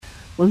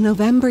Well,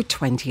 November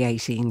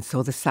 2018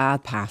 saw the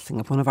sad passing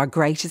of one of our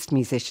greatest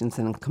musicians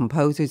and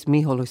composers,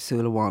 Mícheál Ó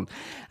Súilleabháin,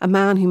 a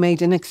man who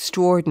made an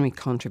extraordinary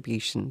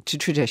contribution to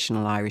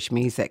traditional Irish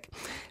music.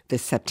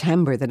 This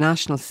September, the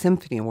National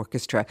Symphony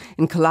Orchestra,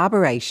 in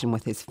collaboration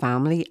with his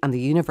family and the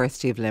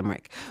University of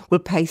Limerick, will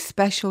pay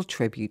special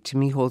tribute to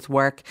Mícheál's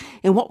work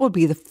in what will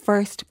be the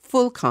first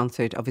full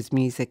concert of his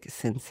music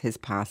since his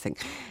passing.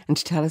 And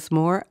to tell us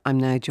more, I'm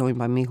now joined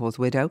by Mícheál's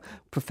widow,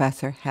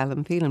 Professor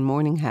Helen Phelan.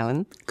 Morning,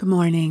 Helen. Good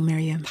morning,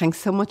 Miriam. Thanks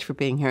so much for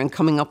being here and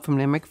coming up from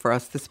Limerick for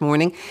us this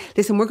morning.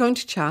 Listen, we're going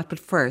to chat, but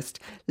first,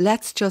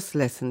 let's just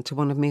listen to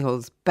one of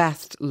Mícheál's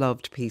best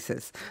loved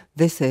pieces.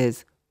 This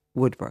is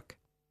Woodbrook.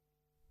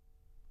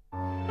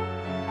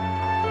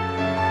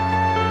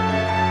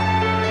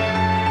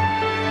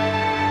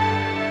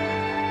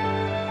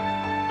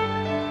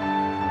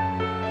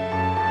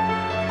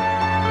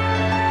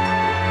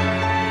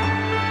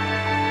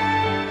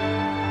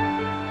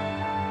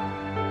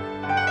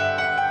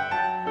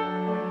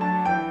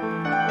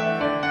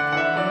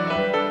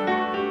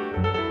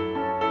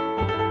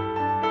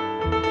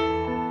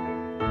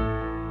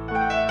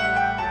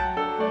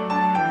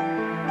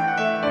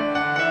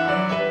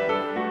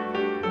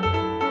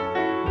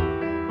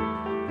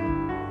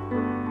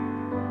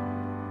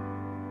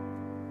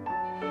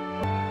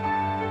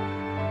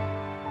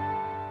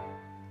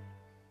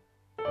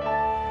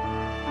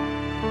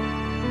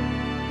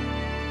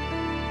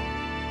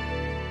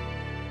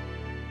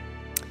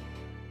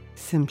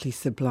 Simply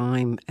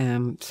sublime,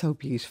 so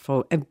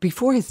beautiful. And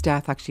before his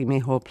death, actually,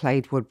 Mícheál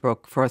played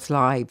Woodbrook for us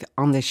live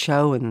on the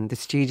show in the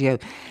studio.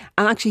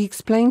 And actually, he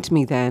explained to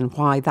me then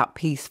why that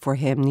piece for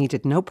him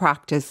needed no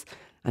practice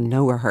and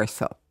no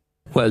rehearsal.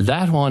 Well,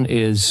 that one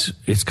it's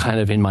kind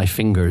of in my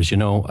fingers, you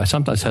know. I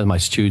sometimes tell my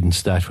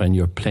students that when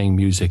you're playing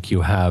music,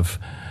 you have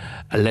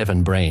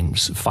 11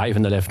 brains, 5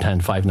 in the left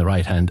hand, 5 in the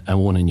right hand, and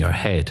 1 in your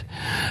head.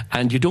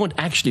 And you don't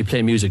actually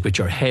play music with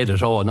your head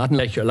at all, not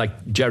unless you're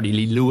like Jerry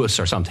Lee Lewis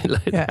or something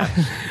like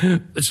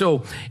that.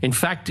 So, in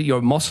fact,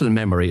 your muscle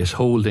memory is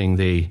holding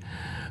the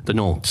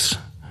notes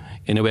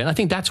in a way. And I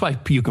think that's why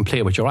you can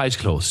play with your eyes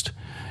closed,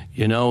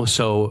 you know.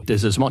 So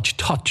there's as much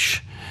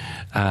touch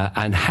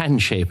and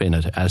hand shape in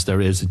it as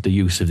there is the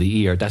use of the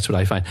ear. That's what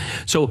I find.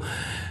 So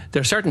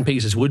there are certain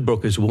pieces,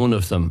 Woodbrook is one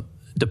of them.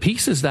 The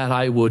pieces that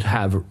I would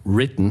have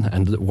written,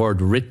 and the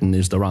word written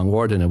is the wrong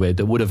word in a way,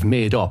 that would have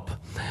made up,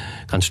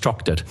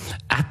 constructed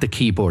at the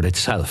keyboard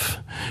itself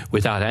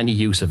without any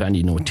use of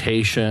any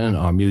notation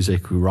or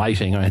music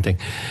writing or anything,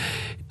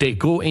 they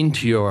go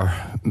into your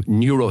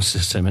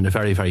neurosystem in a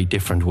very, very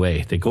different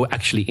way. They go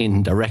actually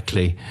in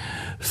directly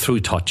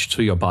through touch,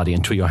 through your body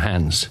and through your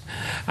hands.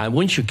 And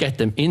once you get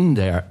them in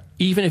there,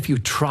 even if you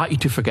try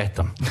to forget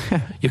them,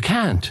 you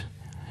can't.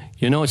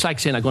 You know, it's like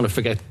saying, I'm going to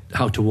forget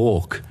how to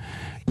walk.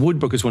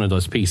 Woodbrook is one of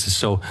those pieces,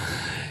 so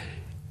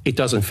it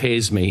doesn't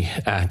faze me.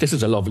 This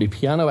is a lovely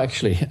piano,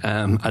 actually,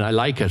 and I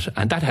like it,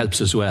 and that helps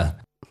as well.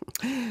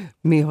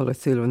 Mícheál Ó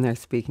Súilleabháin there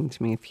speaking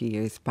to me a few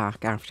years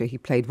back after he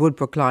played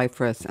Woodbrook live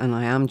for us, and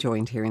I am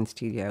joined here in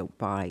studio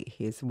by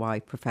his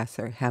wife,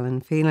 Professor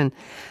Helen Phelan.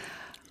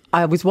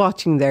 I was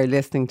watching there,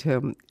 listening to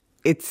him.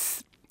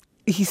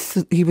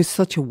 He was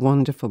such a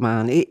wonderful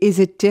man. Is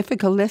it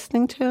difficult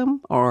listening to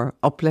him or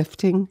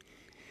uplifting?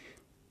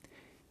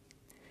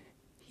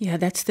 Yeah,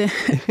 that's the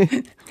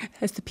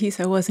piece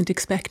I wasn't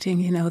expecting.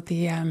 You know,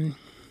 the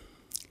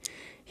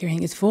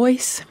hearing his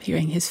voice,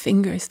 hearing his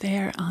fingers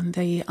there on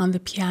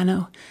the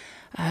piano.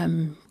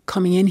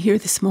 Coming in here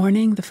this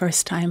morning, the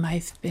first time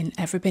I've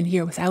ever been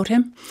here without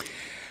him.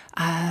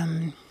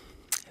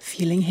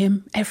 Feeling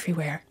him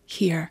everywhere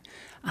here,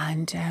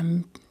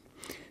 and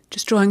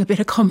just drawing a bit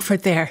of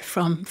comfort there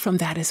from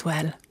that as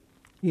well.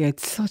 Yeah,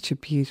 it's such a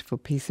beautiful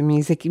piece of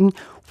music.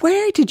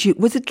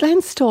 Was it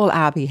Glenstal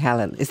Abbey,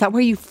 Helen? Is that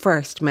where you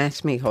first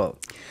met Mícheál?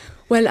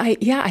 Well, I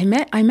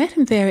met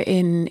him there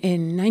in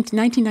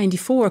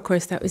 1994. Of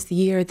course, that was the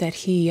year that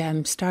he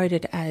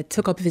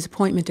took up his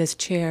appointment as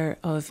chair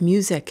of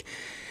music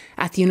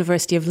at the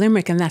University of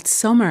Limerick. And that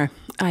summer,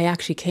 I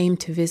actually came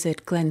to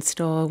visit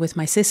Glenstal with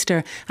my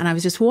sister, and I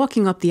was just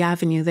walking up the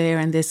avenue there,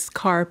 and this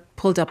car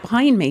pulled up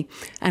behind me,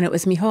 and it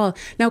was Mícheál.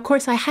 Now, of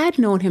course, I had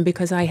known him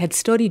because I had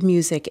studied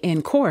music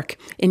in Cork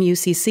in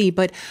UCC,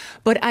 but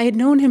I had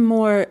known him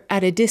more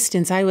at a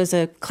distance. I was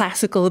a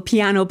classical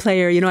piano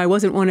player. You know, I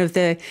wasn't one of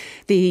the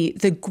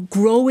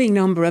growing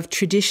number of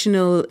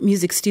traditional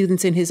music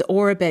students in his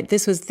orbit.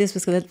 This was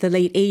the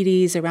late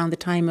 80s, around the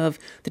time of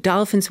the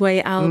Dolphins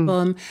Way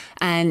album,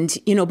 and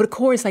you know, but of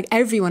course, like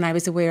everyone, I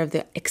was aware of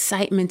the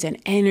excitement and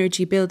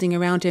energy building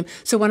around him.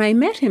 So when I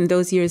met him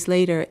those years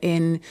later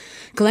in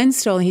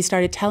Glenstal, he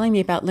started telling me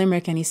about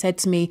Limerick, and he said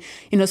to me,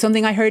 you know,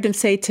 something I heard him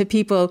say to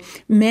people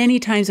many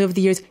times over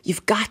the years,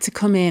 you've got to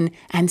come in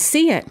and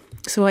see it.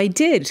 So I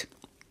did.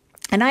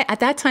 And at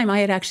that time, I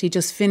had actually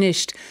just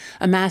finished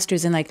a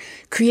master's in like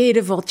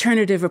creative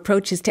alternative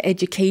approaches to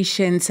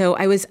education. So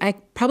I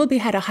probably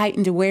had a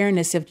heightened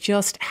awareness of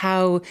just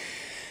how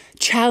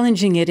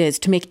challenging it is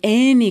to make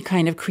any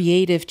kind of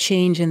creative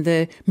change in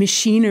the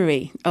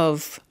machinery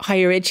of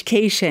higher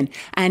education.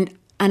 And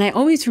I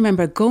always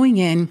remember going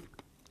in,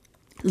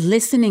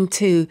 listening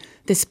to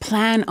this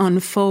plan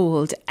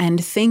unfold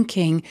and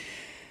thinking,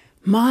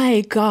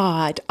 my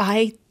God,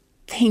 I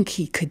think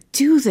he could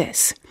do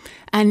this.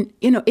 And,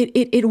 you know,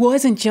 it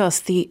wasn't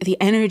just the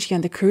energy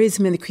and the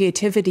charisma and the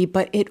creativity,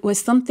 but it was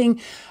something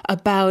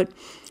about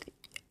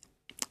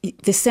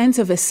the sense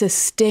of a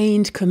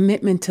sustained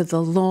commitment to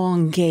the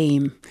long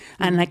game.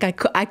 And like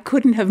I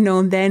couldn't have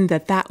known then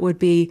that would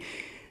be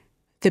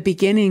the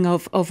beginning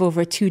of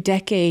over 2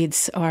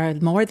 decades or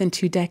more than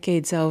 2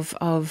 decades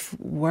of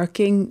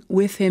working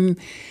with him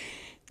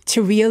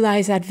to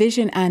realise that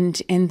vision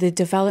and in the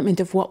development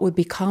of what would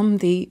become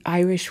the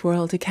Irish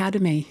World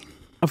Academy.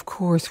 Of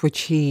course,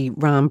 which he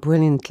ran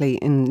brilliantly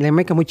in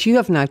Limerick and which you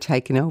have now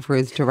taken over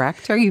as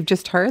director. You've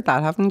just heard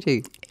that, haven't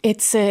you?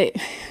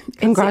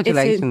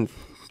 Congratulations.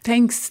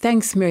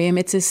 Thanks, Miriam.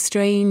 It's a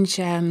strange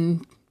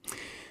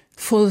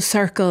full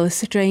circle, a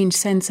strange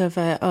sense of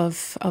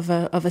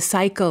a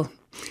cycle.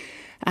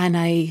 And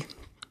I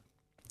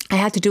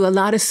had to do a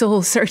lot of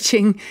soul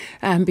searching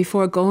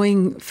before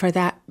going for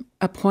that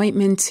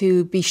appointment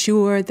to be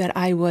sure that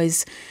I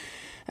was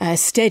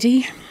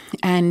steady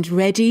and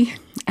ready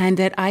and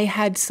that I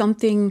had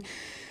something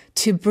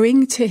to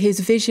bring to his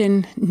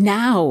vision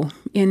now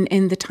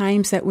in the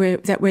times that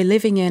we're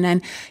living in.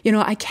 And, you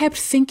know, I kept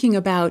thinking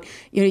about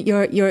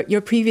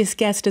your previous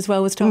guest as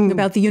well was talking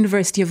about the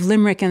University of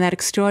Limerick and that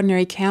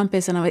extraordinary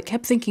campus. And I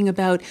kept thinking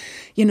about,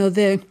 you know,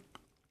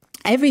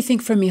 everything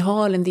for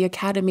Micheál and the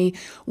Academy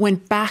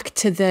went back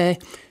to the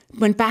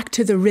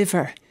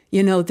river.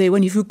 You know,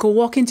 when you go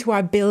walk into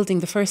our building,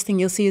 the first thing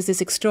you'll see is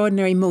this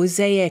extraordinary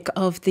mosaic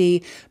of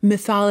the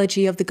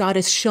mythology of the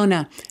goddess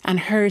Shona and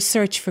her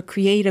search for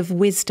creative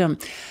wisdom.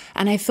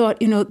 And I thought,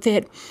 you know,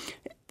 that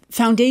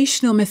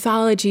foundational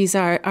mythologies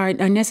are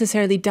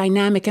necessarily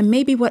dynamic. And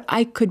maybe what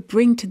I could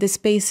bring to the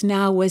space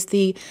now was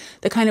the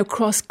kind of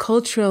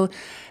cross-cultural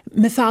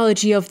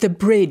mythology of the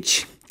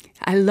bridge.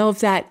 I love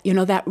that, you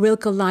know, that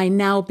Rilke line,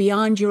 now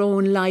beyond your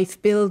own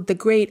life, build the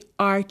great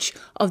arch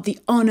of the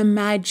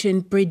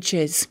unimagined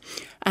bridges.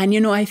 And,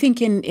 you know, I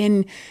think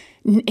in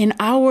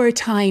our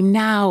time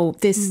now,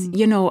 this,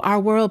 you know, our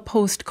world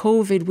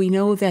post-COVID, we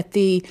know that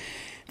the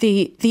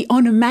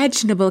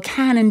unimaginable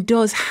can and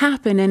does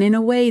happen. And in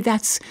a way,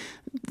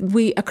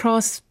 we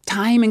across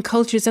time and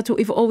cultures, that's what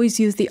we've always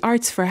used the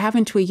arts for,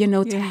 haven't we? You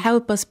know, to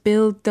help us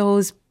build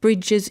those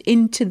bridges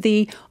into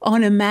the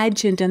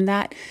unimagined. And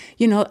that,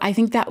 you know, I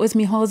think that was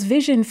Micheál's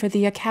vision for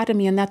the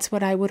Academy. And that's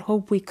what I would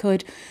hope we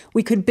could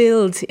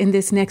build in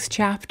this next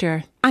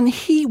chapter. And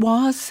he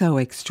was so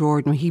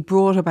extraordinary. He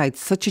brought about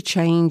such a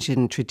change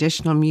in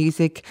traditional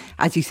music,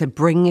 as you said,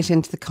 bringing it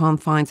into the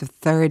confines of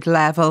third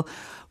level.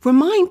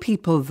 Remind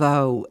people,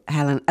 though,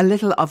 Helen, a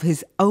little of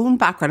his own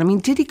background. I mean,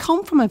 did he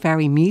come from a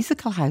very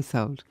musical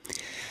household?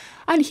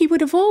 And he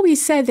would have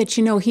always said that,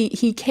 you know,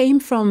 he came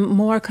from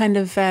more kind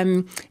of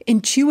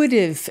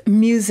intuitive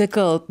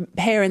musical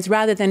parents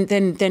rather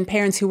than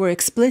parents who were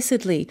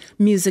explicitly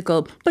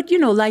musical. But, you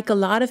know, like a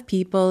lot of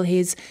people,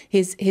 his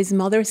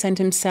mother sent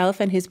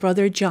himself and his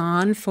brother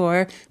John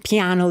for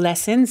piano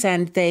lessons.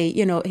 And they,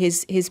 you know,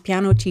 his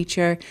piano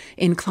teacher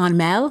in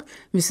Clonmel,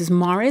 Mrs.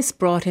 Morris,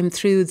 brought him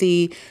through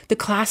the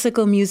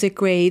classical music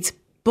grades.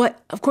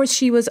 But of course,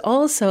 she was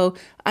also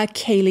a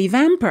Ceili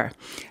vamper.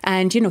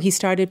 And, you know, he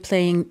started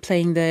playing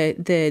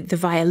the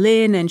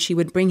violin, and she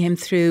would bring him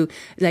through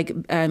like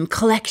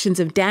collections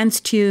of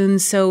dance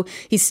tunes. So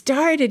he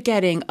started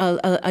getting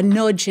a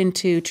nudge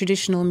into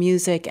traditional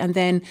music. And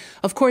then,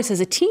 of course,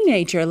 as a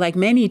teenager, like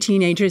many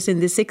teenagers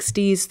in the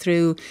 60s,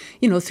 through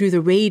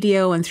the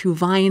radio and through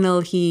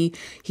vinyl, he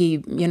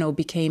you know,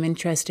 became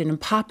interested in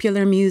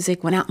popular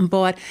music, went out and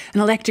bought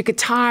an electric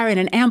guitar and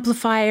an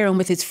amplifier, and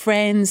with his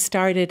friends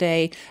started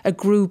a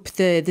group,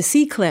 the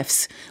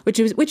Seacliffs,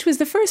 which was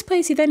the first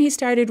place he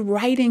started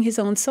writing his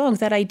own songs.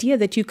 That idea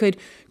that you could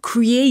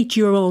create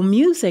your own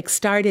music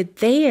started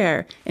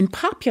there in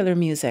popular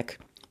music.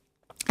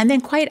 And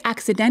then quite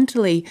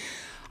accidentally,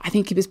 I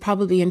think he was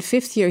probably in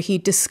 5th year, he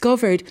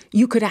discovered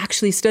you could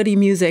actually study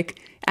music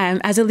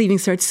as a Leaving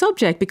Cert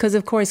subject, because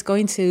of course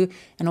going to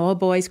an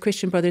all-boys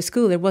Christian Brothers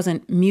school, there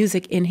wasn't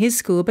music in his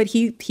school, but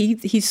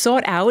he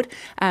sought out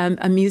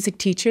a music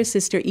teacher,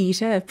 Sister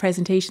Ita, a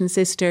presentation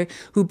sister,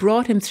 who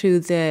brought him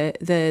through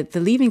the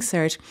Leaving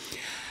Cert.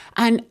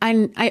 And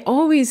I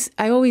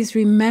always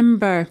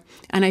remember,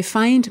 and I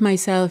find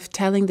myself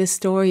telling this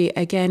story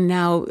again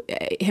now,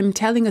 him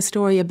telling a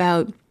story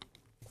about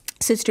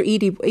Sister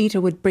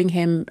Ita would bring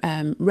him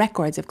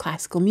records of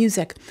classical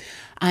music,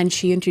 and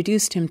she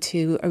introduced him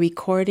to a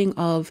recording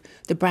of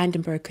the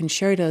Brandenburg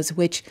Concertos,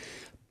 which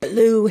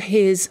blew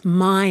his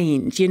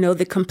mind, you know,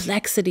 the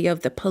complexity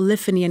of the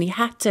polyphony, and he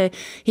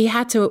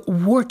had to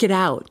work it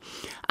out.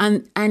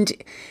 And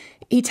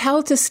he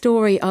tells a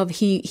story of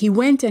he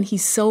went and he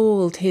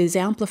sold his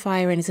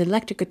amplifier and his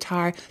electric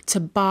guitar to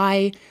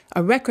buy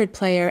a record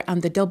player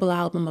and the double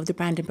album of the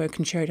Brandenburg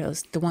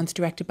Concertos, the ones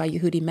directed by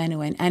Yehudi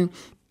Menuhin.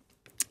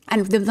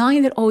 And the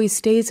line that always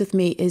stays with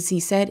me is, he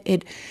said,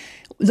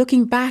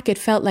 looking back, it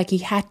felt like he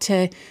had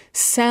to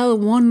sell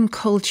one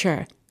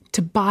culture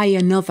to buy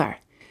another,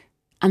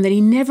 and that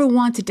he never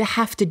wanted to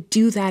have to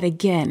do that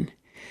again.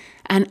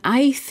 And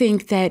I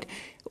think that,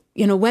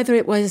 you know, whether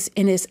it was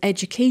in his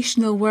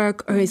educational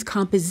work or his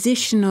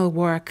compositional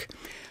work,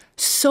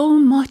 so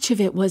much of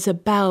it was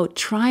about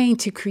trying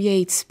to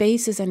create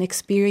spaces and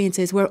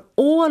experiences where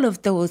all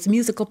of those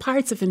musical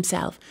parts of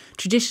himself,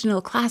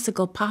 traditional,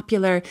 classical,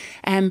 popular,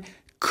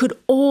 could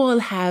all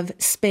have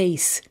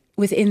space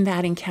within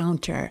that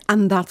encounter.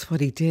 And that's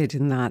what he did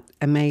in that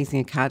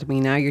amazing academy.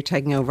 Now you're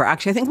taking over.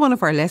 Actually, I think one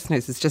of our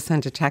listeners has just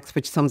sent a text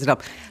which sums it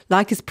up.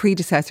 Like his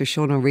predecessor,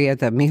 Sean O'Rea,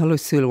 the Mícheál Ó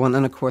Súilleabháin,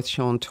 and of course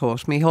Sean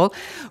taught Mícheál,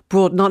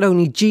 brought not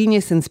only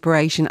genius,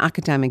 inspiration,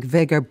 academic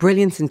vigour,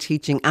 brilliance in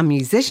teaching and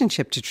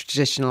musicianship to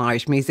traditional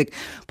Irish music,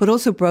 but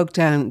also broke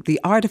down the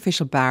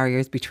artificial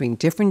barriers between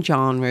different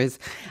genres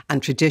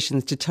and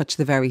traditions to touch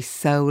the very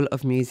soul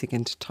of music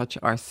and to touch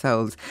our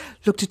souls.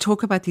 Look, to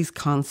talk about these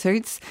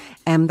concerts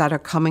that are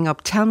coming up,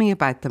 tell me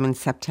about them in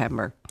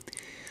September.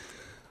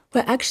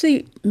 Well,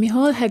 actually,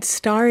 Mícheál had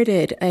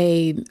started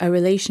a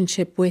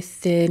relationship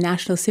with the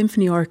National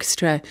Symphony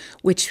Orchestra,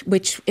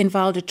 which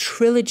involved a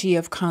trilogy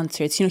of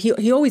concerts. You know,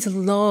 he always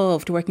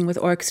loved working with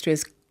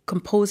orchestras,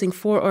 composing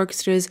for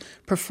orchestras,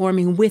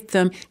 performing with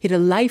them. He had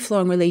a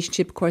lifelong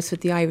relationship, of course,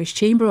 with the Irish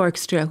Chamber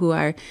Orchestra, who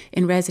are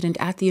in resident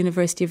at the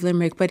University of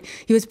Limerick. But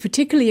he was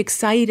particularly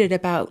excited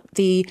about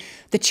the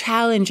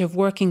challenge of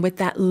working with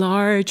that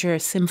larger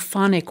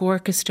symphonic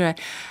orchestra.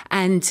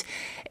 And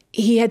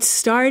he had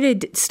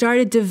started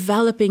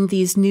developing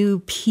these new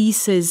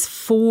pieces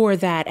for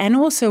that, and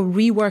also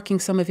reworking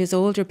some of his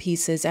older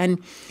pieces.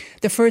 And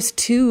the first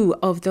two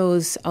of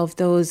those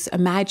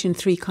Imagine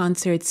 3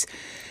 concerts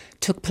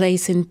took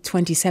place in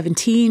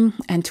 2017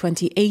 and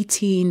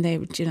 2018. They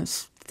were, you know,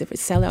 there were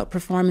sellout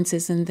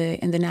performances in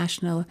the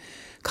National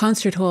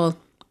Concert Hall.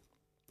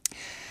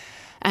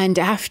 And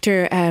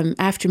after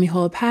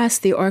Mícheál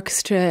passed, the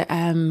orchestra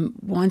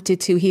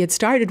he had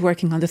started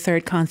working on the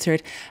third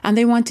concert, and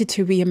they wanted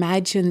to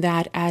reimagine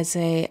that as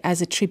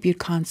a tribute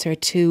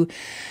concert to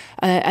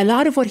a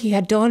lot of what he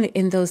had done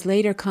in those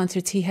later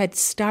concerts. He had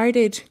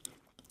started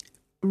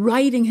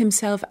writing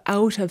himself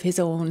out of his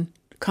own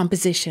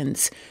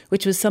compositions,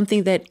 which was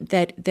something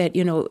that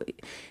you know,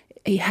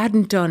 he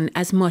hadn't done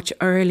as much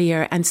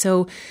earlier. And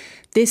so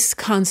this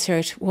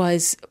concert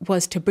was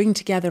to bring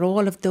together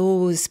all of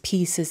those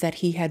pieces that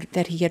he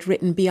had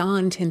written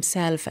beyond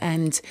himself.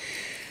 And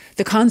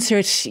the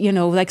concert, you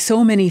know, like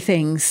so many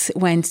things,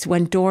 went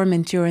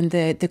dormant during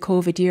the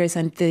COVID years,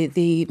 and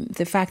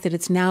the fact that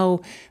it's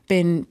now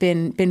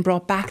been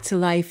brought back to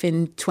life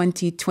in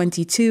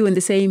 2022, in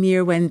the same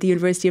year when the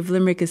University of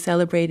Limerick is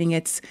celebrating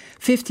its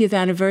 50th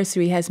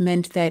anniversary, has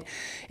meant that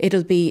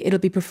it'll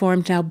be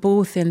performed now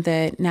both in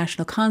the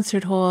National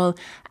Concert Hall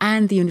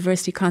and the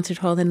University Concert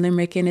Hall in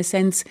Limerick, in a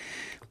sense,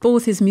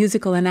 both his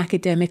musical and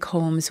academic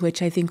homes,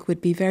 which I think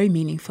would be very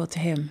meaningful to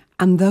him.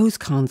 And those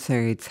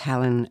concerts,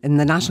 Helen, in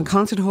the National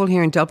Concert Hall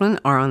here in Dublin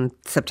are on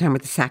September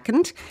the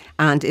 2nd,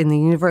 and in the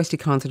University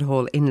Concert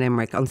Hall in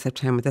Limerick on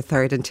September the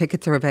 3rd. And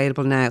tickets are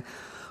available now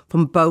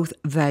from both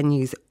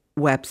venues'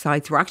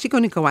 websites. We're actually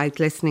going to go out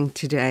listening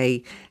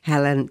today,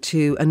 Helen,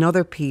 to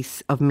another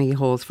piece of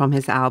Mícheál's from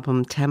his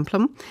album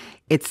Templum.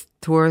 It's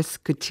Turas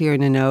Gotír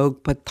na Nóg,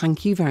 but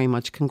thank you very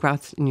much.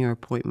 Congrats on your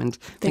appointment.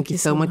 Thank you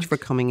so much for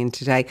coming in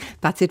today.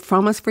 That's it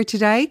from us for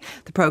today.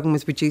 The programme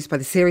was produced by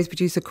the series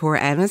producer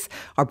Cora Ennis.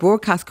 Our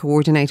broadcast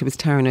coordinator was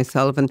Taryn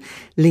O'Sullivan.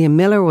 Liam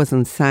Miller was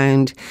on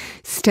sound.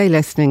 Stay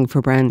listening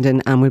for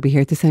Brendan, and we'll be here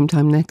at the same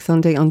time next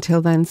Sunday.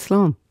 Until then,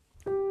 slán.